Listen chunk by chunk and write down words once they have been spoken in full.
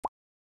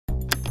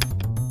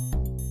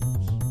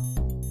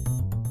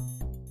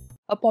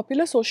A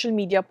popular social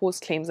media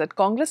post claims that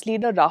Congress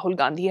leader Rahul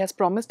Gandhi has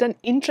promised an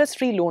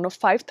interest-free loan of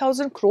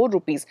 5,000 crore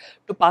rupees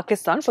to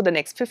Pakistan for the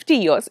next 50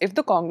 years if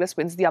the Congress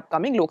wins the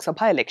upcoming Lok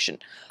Sabha election.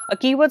 A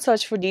keyword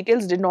search for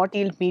details did not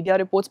yield media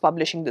reports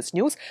publishing this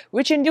news,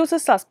 which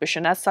induces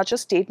suspicion as such a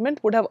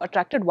statement would have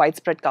attracted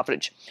widespread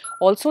coverage.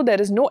 Also, there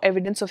is no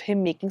evidence of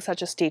him making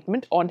such a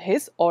statement on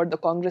his or the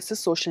Congress's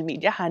social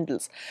media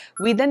handles.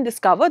 We then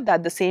discovered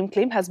that the same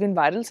claim has been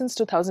viral since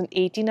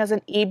 2018 as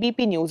an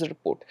ABP News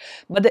report,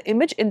 but the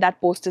image in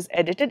that post is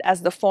edited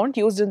as the font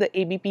used in the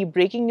ABP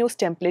breaking news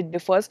template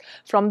differs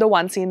from the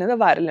one seen in the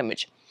viral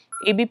image.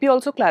 ABP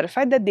also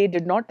clarified that they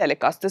did not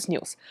telecast this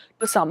news.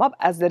 To sum up,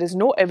 as there is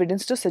no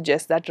evidence to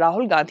suggest that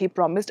Rahul Gandhi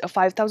promised a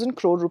 5,000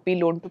 crore rupee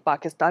loan to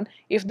Pakistan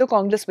if the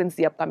Congress wins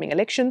the upcoming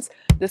elections,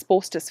 this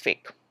post is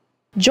fake.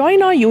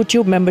 Join our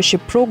YouTube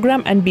membership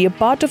program and be a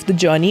part of the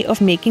journey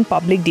of making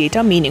public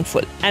data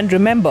meaningful. And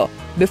remember,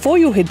 before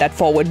you hit that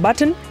forward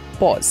button,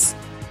 pause.